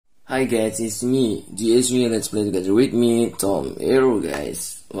Hi guys, it's me, GSV. Let's play together with me, Tom Hero,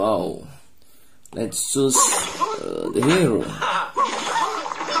 guys. Wow, let's choose the hero.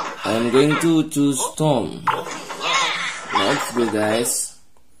 I'm going to choose Tom. Let's go, guys.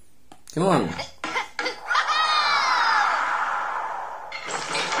 Come on.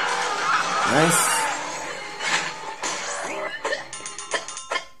 Nice.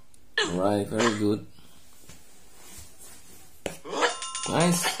 Alright, very good.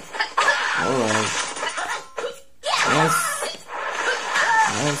 Nice. Alright. Nice.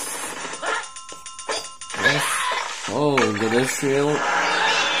 Nice. Nice. Oh, got a shield.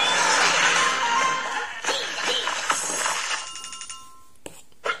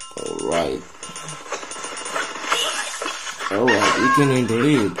 Alright. Alright, you can handle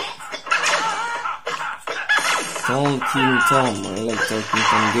it. Talking Tom. I like Talking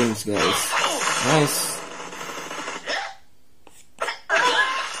Tom games, guys. Nice.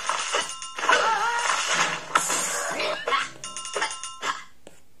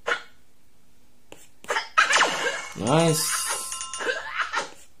 Nice.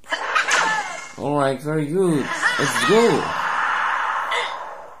 Alright, very good. Let's go.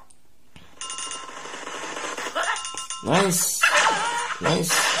 Nice.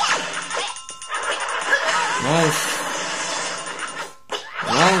 Nice. Nice.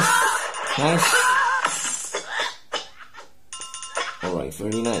 Nice. Nice. Alright,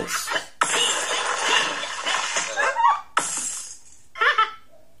 very nice.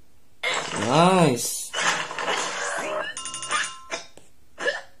 Nice.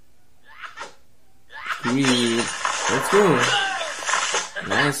 Great. Let's go.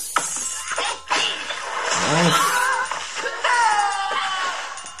 Nice. Nice.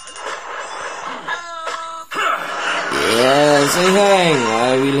 Yes, hey, hang.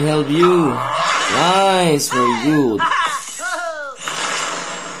 I will help you. Nice, very good.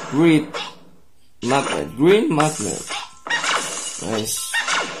 Great magnet, green magnet. Nice.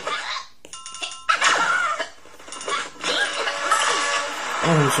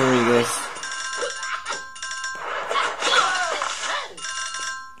 Oh, I'm sorry, guys.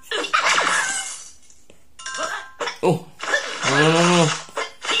 Oh, no.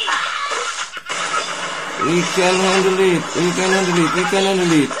 We can handle it. We can handle it. We can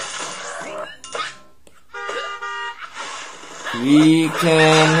handle it. We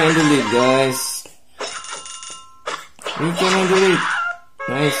can handle it, guys. We can handle it.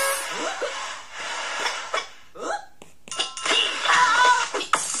 Nice.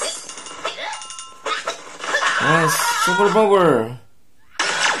 Nice. Super power.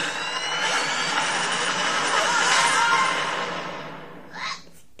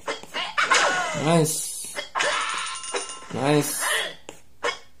 Nice. Nice.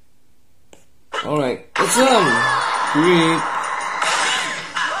 Alright, it's great.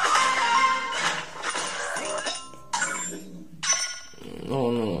 No.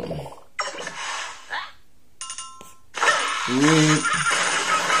 Great.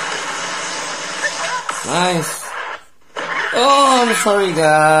 Nice. Oh, I'm sorry,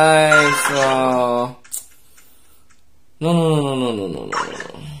 guys. No.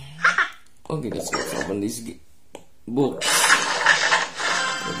 Okay, let's open this book.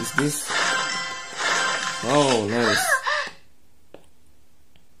 What is this? Oh, nice.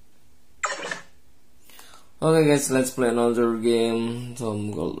 Okay, guys, let's play another game.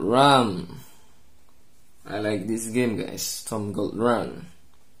 Tom Gold Run. I like this game, guys. Tom Gold Run.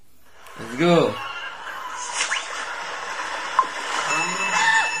 Let's go.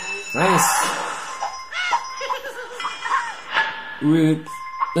 Nice. With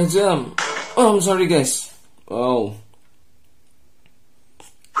the jump. Oh, I'm sorry, guys. Oh,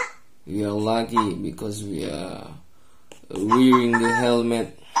 we are lucky because we are wearing the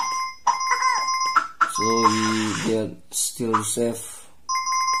helmet, so we get still safe.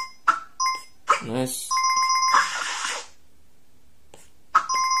 Nice.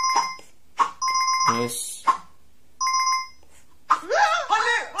 Nice.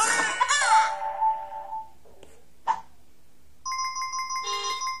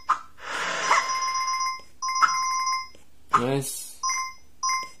 Nice.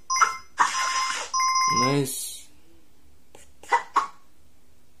 Nice.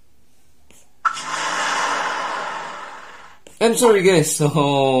 I'm sorry, guys.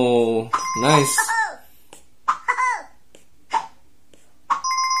 So nice.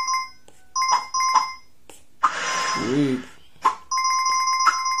 Great.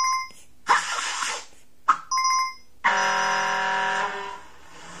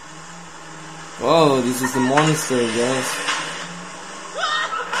 Wow, this is the monster, guys.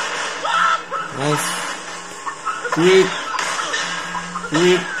 Nice. Grip.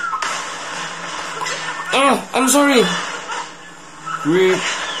 I'm sorry. Grip.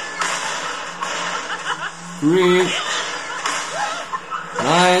 Grip.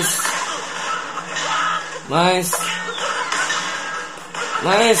 Nice. Nice.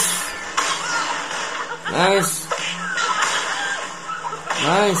 Nice. Nice.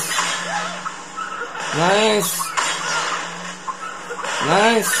 Nice. Nice.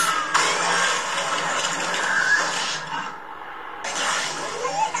 Nice.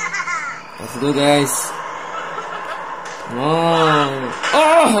 Let's go, guys. Come on.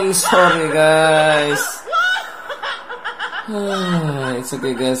 Oh, I'm sorry, guys. It's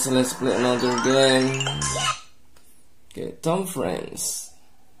okay, guys. So let's play another game. Okay, Tom Friends.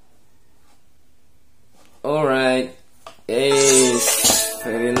 Alright. Yes.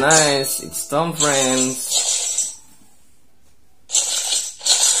 Very nice. It's Tom Friends.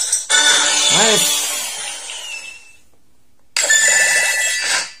 Nice.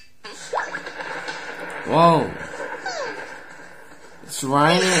 Wow. It's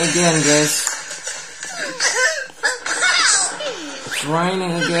raining again, guys. It's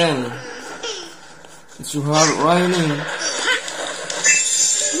raining again. It's too hard raining.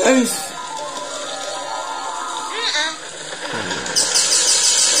 Nice.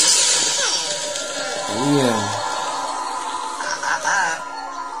 Oh yeah.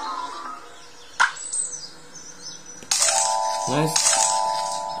 Nice.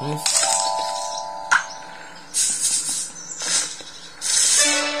 Nice.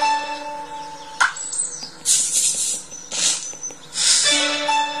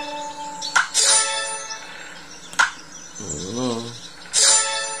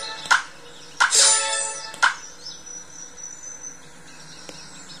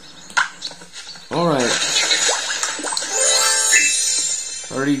 Alright.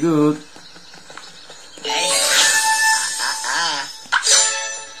 Very good.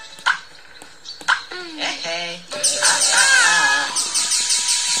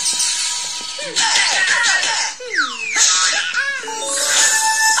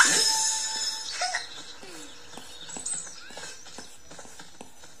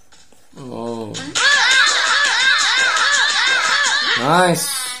 Oh. Nice.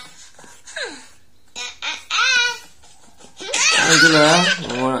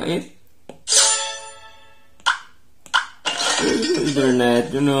 Wanna eat?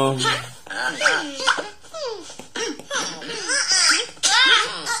 Internet, you know.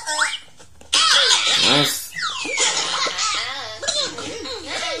 Nice.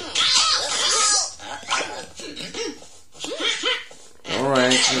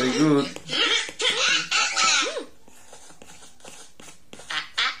 Alright, very good.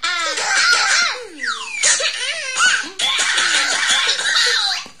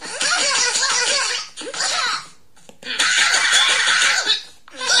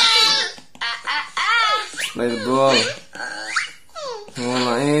 Play the ball. You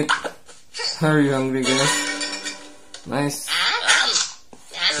wanna eat? Are you hungry, guys? Nice.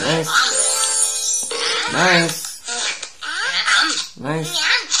 Nice. Nice. Nice.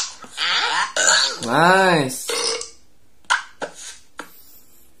 Nice.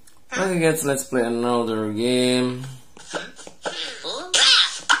 Okay, guys, let's play another game.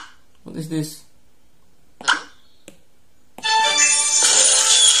 What is this?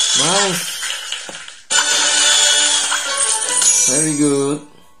 Nice. Very good.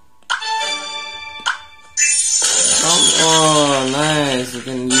 Oh, nice. You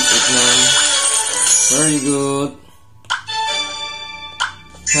can use it now. Very good.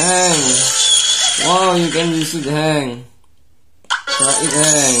 Hang. Wow, you can use it hang. Try it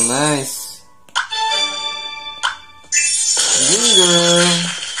hang. Nice. Finger.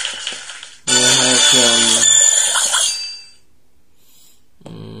 You have some.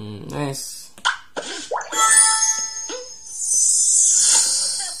 Nice.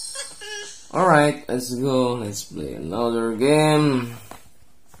 Alright, let's go. Let's play another game.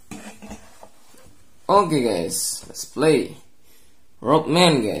 Okay, guys, let's play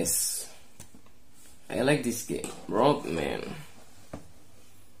Rockman, guys. I like this game, Rockman.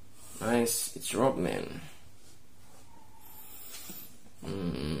 Nice, it's Rockman.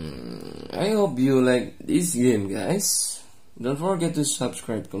 I hope you like this game, guys. Don't forget to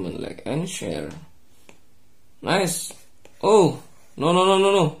subscribe, comment, like, and share. Nice. Oh, no, no, no,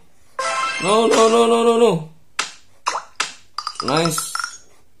 no, no. No, no, no, no, no, no. Nice.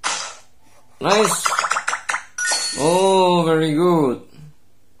 Nice. Oh, very good.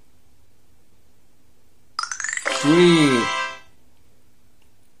 Sweet.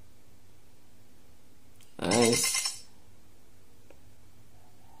 Nice.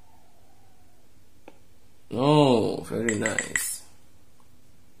 No, very nice.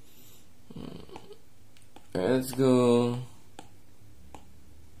 Let's go.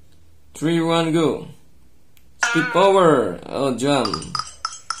 3, 1, go. Speed power. Oh, jump.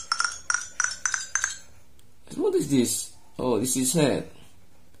 What is this? Oh, this is head.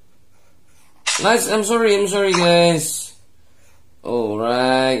 Nice. I'm sorry, guys.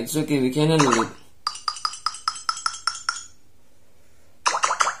 Alright, it's okay, we can handle it.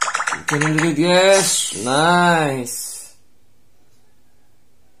 We can handle it, guys. Nice.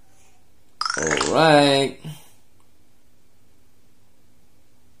 Alright.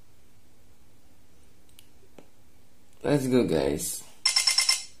 Let's go, guys.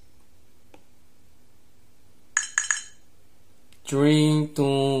 3, 2,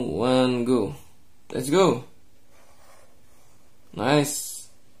 1, go. Let's go. Nice.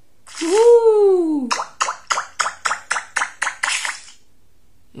 Woo!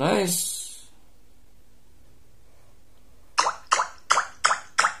 Nice.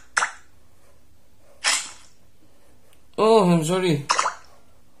 Oh, I'm sorry.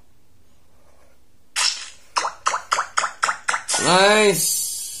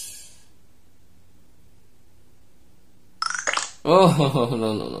 Nice. Oh,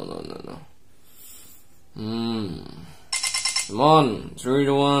 no. Come on, 3,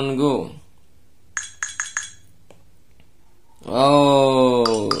 2, 1, go.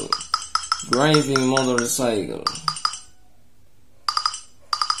 Oh, driving motorcycle.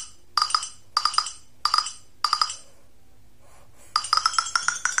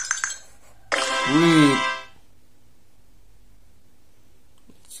 Great.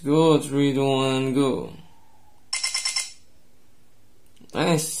 Let's go, 3, 2, 1, go.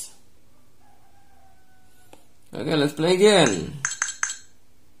 Nice. Okay, let's play again.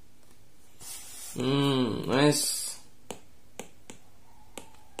 Nice.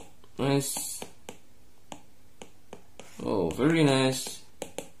 Nice. Oh, very nice.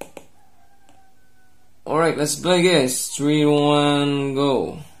 Alright, let's play, guys. 3, 1,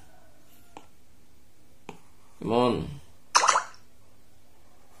 go. Come on.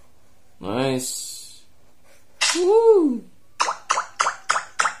 Nice. Woo!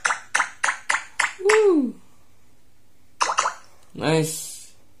 Woo!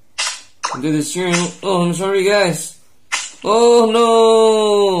 Nice. Do the steering. Oh, I'm sorry, guys. Oh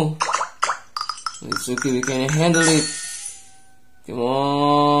no! It's okay, we can handle it. Come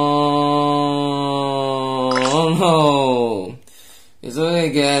on! No! It's okay,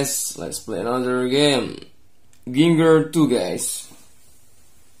 guys. Let's play another game. Ginger 2, guys.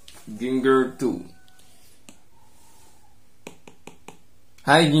 Ginger 2.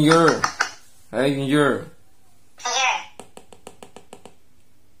 Hi, Ginger. Hi, Ginger.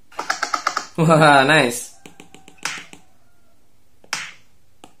 Wow, nice.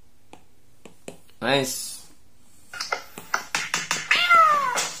 Nice.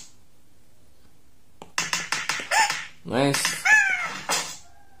 Nice.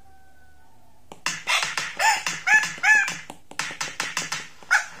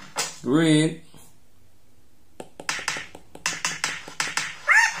 Great.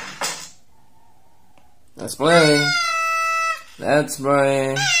 Let's play. Let's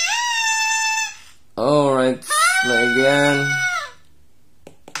play. Alright, play again.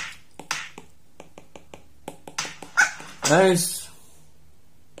 Nice.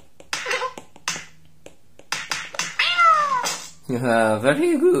 Yeah,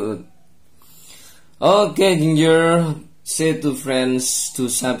 very good. Okay, Ginger, say to friends to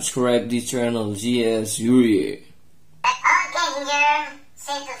subscribe the channel GS UYE. Okay, Ginger,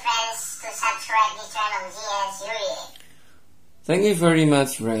 say to friends to subscribe the channel GS UYE. Thank you very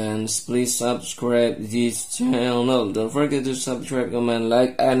much, friends. Please subscribe this channel. Don't forget to subscribe, comment,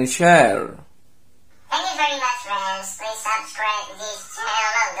 like, and share. Thank you very much, friends. Please subscribe this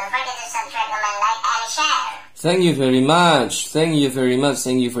channel. Don't forget to subscribe, comment, like, and share. Thank you very much. Thank you very much.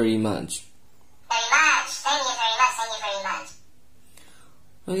 Thank you very much. Thank you very much.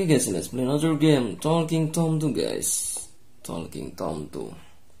 Okay, guys, let's play another game. Talking Tom 2, guys. Talking Tom 2.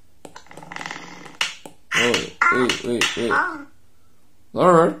 Oh, wait.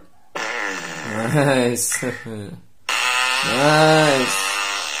 Alright. Nice. Nice.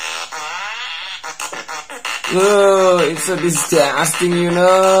 Oh, it's so disgusting, you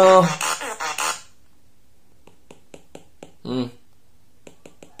know.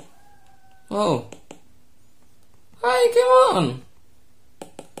 Oh. Hi, come on.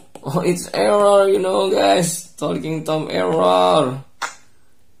 Oh, it's error, you know, guys. Talking Tom error.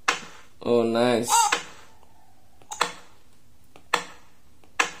 Oh, nice.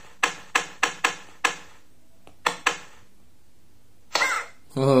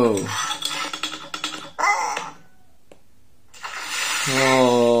 Oh.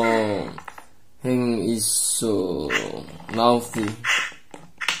 Oh. Hang is so naughty.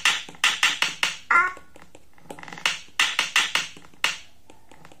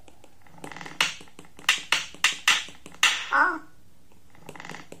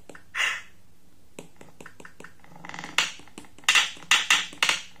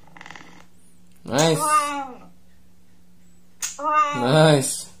 Nice.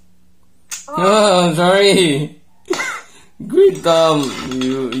 Nice. Oh, sorry. Great, Tom.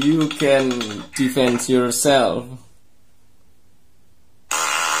 You can defend yourself.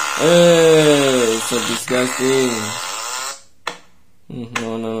 So disgusting.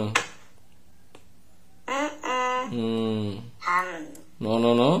 No. No.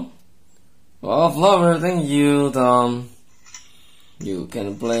 Oh, flower, thank you, Tom. You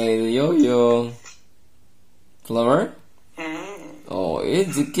can play the yo-yo. Flower? Oh,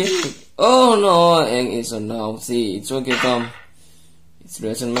 it's a cake. Oh no, and it's a no. See, it's okay, Tom. It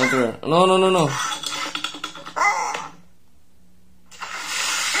doesn't matter. No.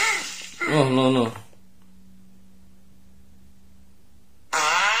 Oh, no.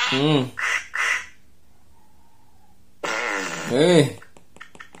 Hey.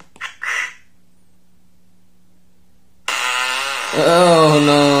 Oh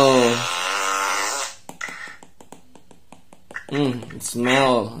no. The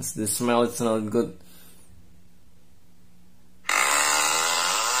smell it's not good.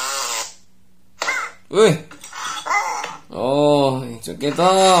 Hey. Oh, it's okay,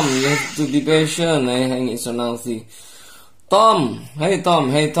 Tom. You have to be patient. I hang it so naughty. Tom. Hey,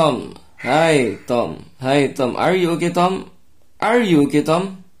 Tom. Hi, Tom. Are you okay, Tom?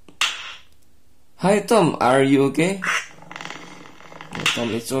 Hi, Tom. Are you okay?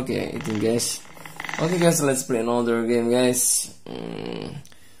 Tom, it's okay, I think, guys. Okay, guys, let's play another game, guys.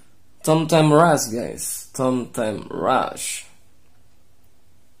 Tom Time Rush, guys. Tom Time Rush.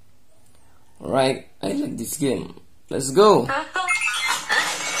 Alright, I like this game. Let's go.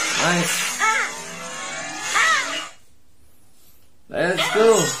 Nice. Let's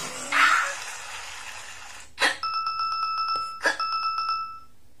go.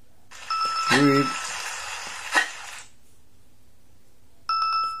 Great.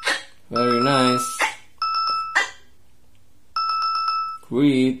 Very nice.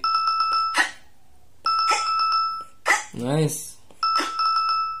 Great. Nice.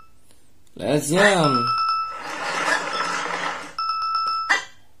 Let's jump.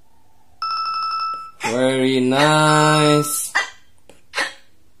 Very nice.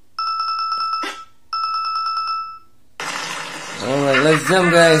 Alright, let's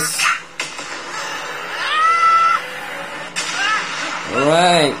jump, guys.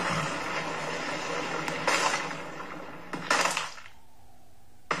 Alright.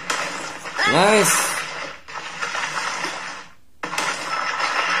 Nice.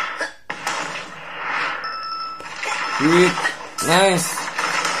 Good. Nice.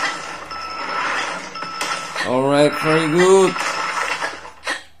 Alright, very good.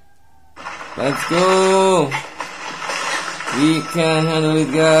 Let's go. We can handle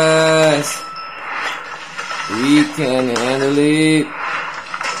it, guys. We can handle it.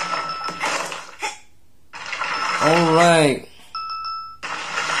 Alright.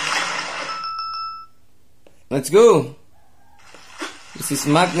 Let's go. This is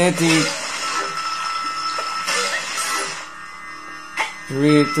magnetic.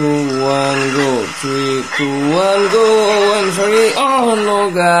 3, 2, 1, go. 3, 2, 1, go. Oh, I'm sorry. Oh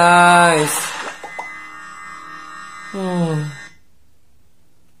no, guys.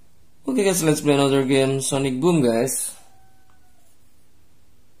 Okay, guys, let's play another game. Sonic Boom, guys.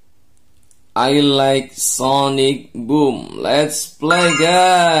 I like Sonic Boom. Let's play,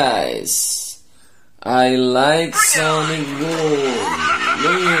 guys. I like Sonic Boom.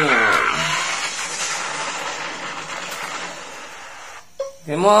 Yeah.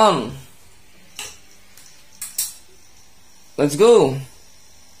 Come on. Let's go.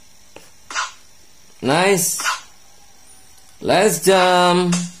 Nice. Let's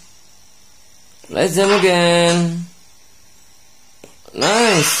jump. Let's jump again.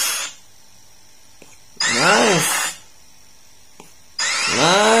 Nice. Nice.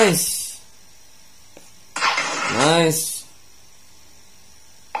 Nice. Nice.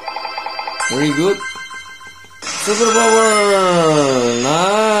 Very good. Superpower.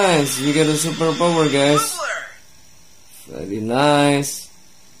 Nice. You get a superpower, guys. Very nice.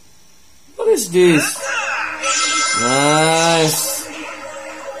 What is this? Nice.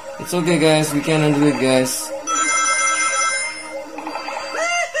 It's okay, guys. We can handle it, guys.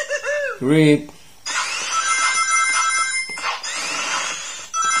 Great.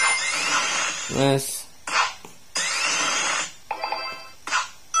 Nice.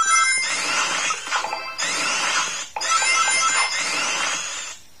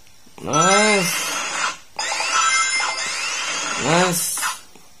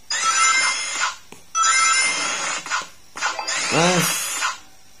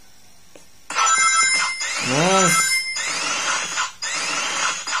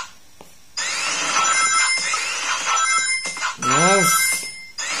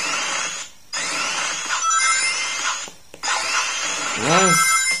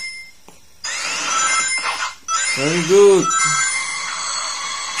 Very good.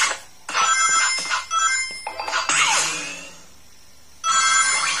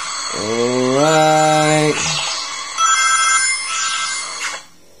 Alright.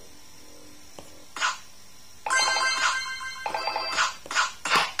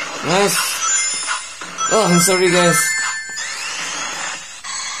 Nice. Oh, I'm sorry guys.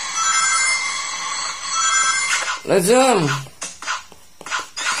 Let's jump.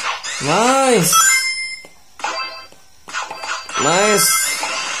 Nice. Nice.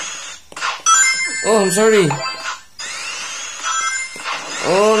 Oh, I'm sorry.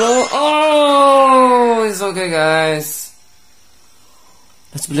 Oh no. Oh, it's okay guys.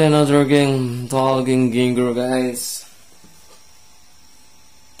 Let's play another game. Talking Ginger guys.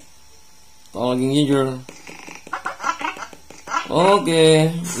 Talking Ginger. Okay,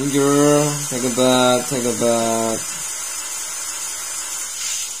 Ginger. Take a bath, take a bath.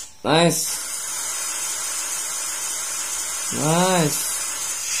 Nice.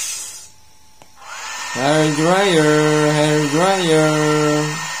 Nice. Hair dryer, hair dryer.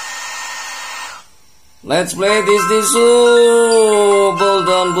 Let's play this. Oh, bull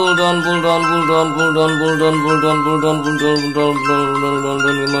down, bull down, bull down, bull down, bull down, bull down, bull down, bull down, bull down, bull down, bull down, bull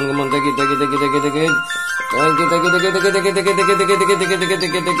down. Come on, take it, take it, take it, take it, take it.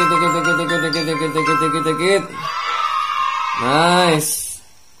 Take it. Nice.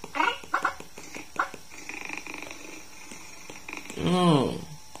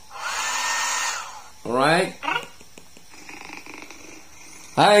 Alright.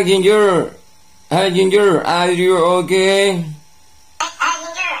 Hi Ginger. Hi Ginger, are you okay? Hi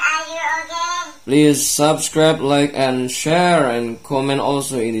Ginger, are you okay? Please subscribe, like and share and comment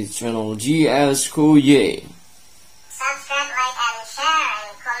also in this channel UYE. Subscribe, like and share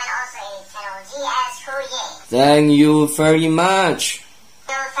and comment also in this channel UYE. Thank you very much.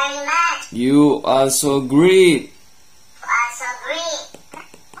 Thank you very much. You are so great. You are so great.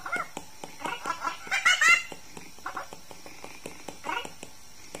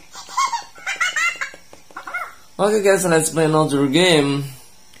 Okay guys, let's play another game.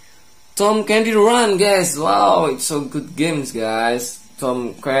 Tom Candy Run guys. Wow, it's so good games guys.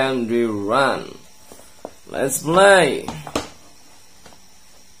 Tom Candy Run. Let's play.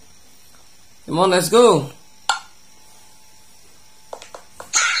 Come on, let's go.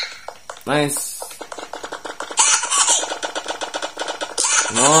 Nice.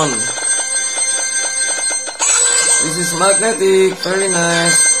 Come on. This is magnetic. Very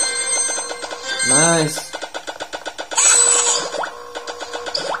nice. Nice.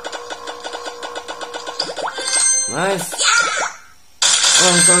 Nice. Oh,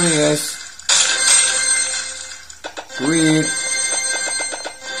 I'm sorry guys. Sweet.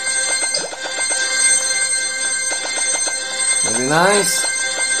 Very nice.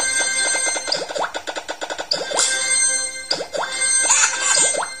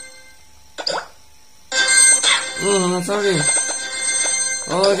 I'm sorry.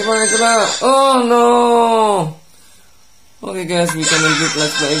 Oh, come on. Oh no. Okay guys, we can improve.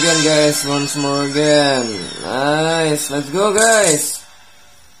 Let's play again guys. Once more again. Nice. Let's go guys.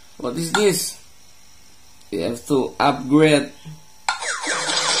 What is this? We have to upgrade.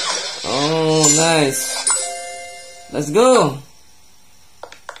 Oh, nice. Let's go.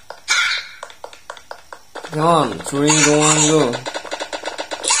 Come on. 3, 2, 1, go.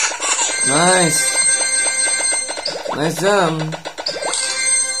 Nice. Nice jump.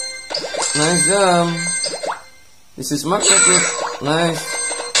 Nice jump. This is magnetic. Nice.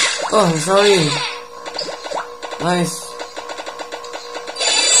 Oh, I'm sorry. Nice.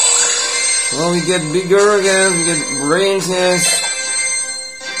 Oh, we get bigger again. We get branches.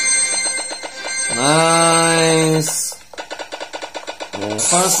 Nice. Oh,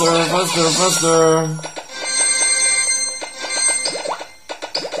 faster, faster, faster.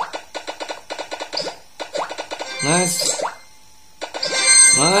 Nice.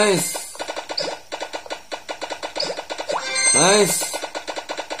 Nice. Nice.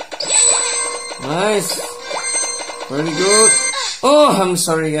 Nice. Very good. Oh, I'm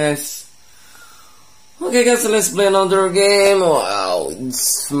sorry guys. Okay guys, let's play another game. Wow,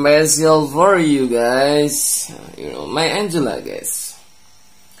 it's special for you guys. You know, my Angela guys.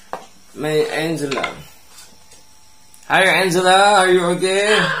 My Angela. Hi Angela, are you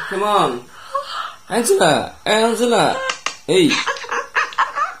okay? Come on. Angela, Angela. Hey.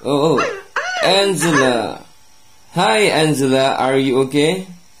 Oh, Angela. Hi Angela, are you okay?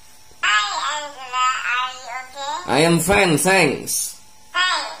 Hi Angela, are you okay? I am fine, thanks.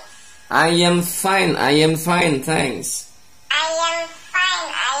 Thanks. I am fine, thanks. I am fine, thanks.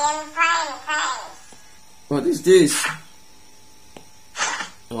 What is this?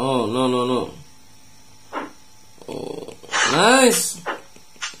 Oh, no. Nice.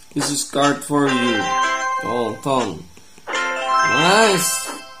 This is card for you. Oh, Tom. Nice.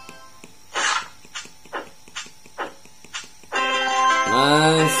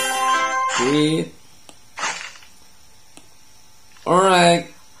 Nice. Sweet. Alright.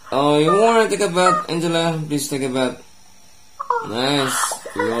 Oh, you wanna take a bath, Angela? Please take a bath. Nice.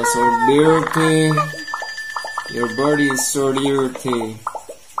 You are so dirty. Your body is so dirty.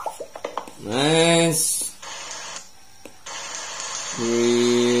 Nice.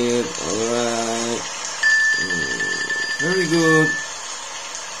 Sweet. Alright. Very good.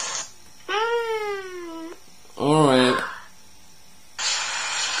 Alright.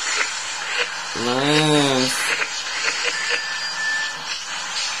 Nice.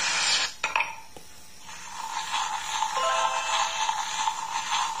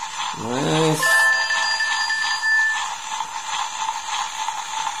 Nice.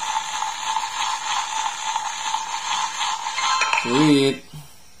 Sweet.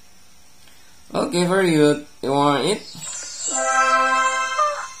 Okay, very good. You want it?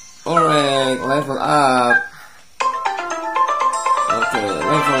 Alright, level up. Okay,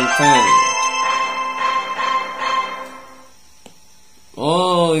 level 10.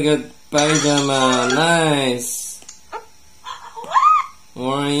 Oh, we got pajama. Nice.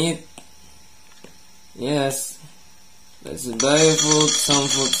 Alright. Yes. Let's buy food, some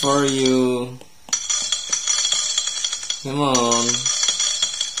food for you. Come on.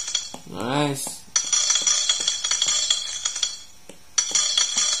 Nice.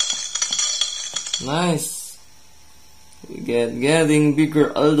 Nice. We getting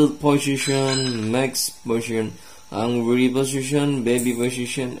bigger adult position, max position, hungry position, baby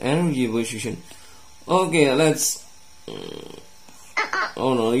position, energy position. Okay, let's.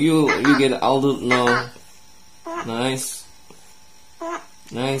 Oh no, you get adult now. Nice.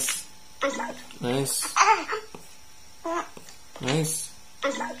 Nice. Nice. Nice.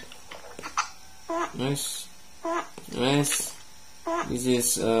 Nice. Nice. This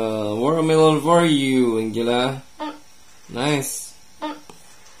is watermelon for you, Angela. Nice.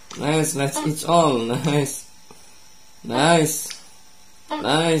 Nice. Let's eat all. Nice. Nice.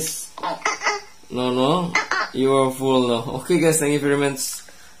 Nice. No. You are full now. Okay, guys. Thank you very much.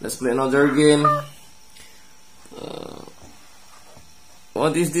 Let's play another game.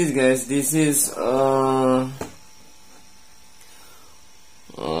 What is this, guys? This is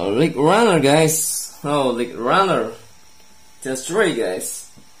League Runner, guys. Oh, League Runner. Just try, guys.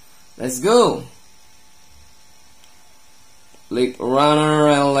 Let's go. League Runner.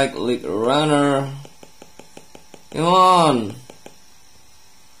 I like League Runner. Come on.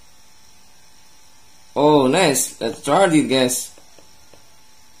 Oh, nice. Let's start it, guys.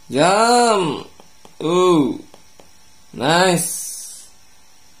 Jump. Ooh. Nice.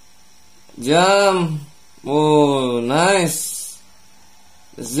 Jump. Oh, nice.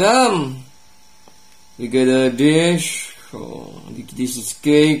 Let's jump. We got a dish. Oh, this is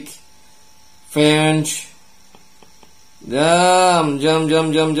cake. French. Jump. What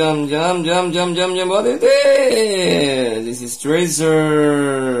is this? This is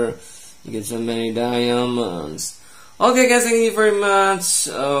treasure. You get so many diamonds. Okay, guys, thank you very much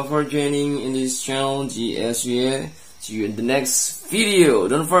for joining in this channel, GSUYE. See you in the next video.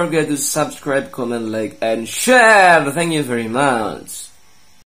 Don't forget to subscribe, comment, like, and share. Thank you very much.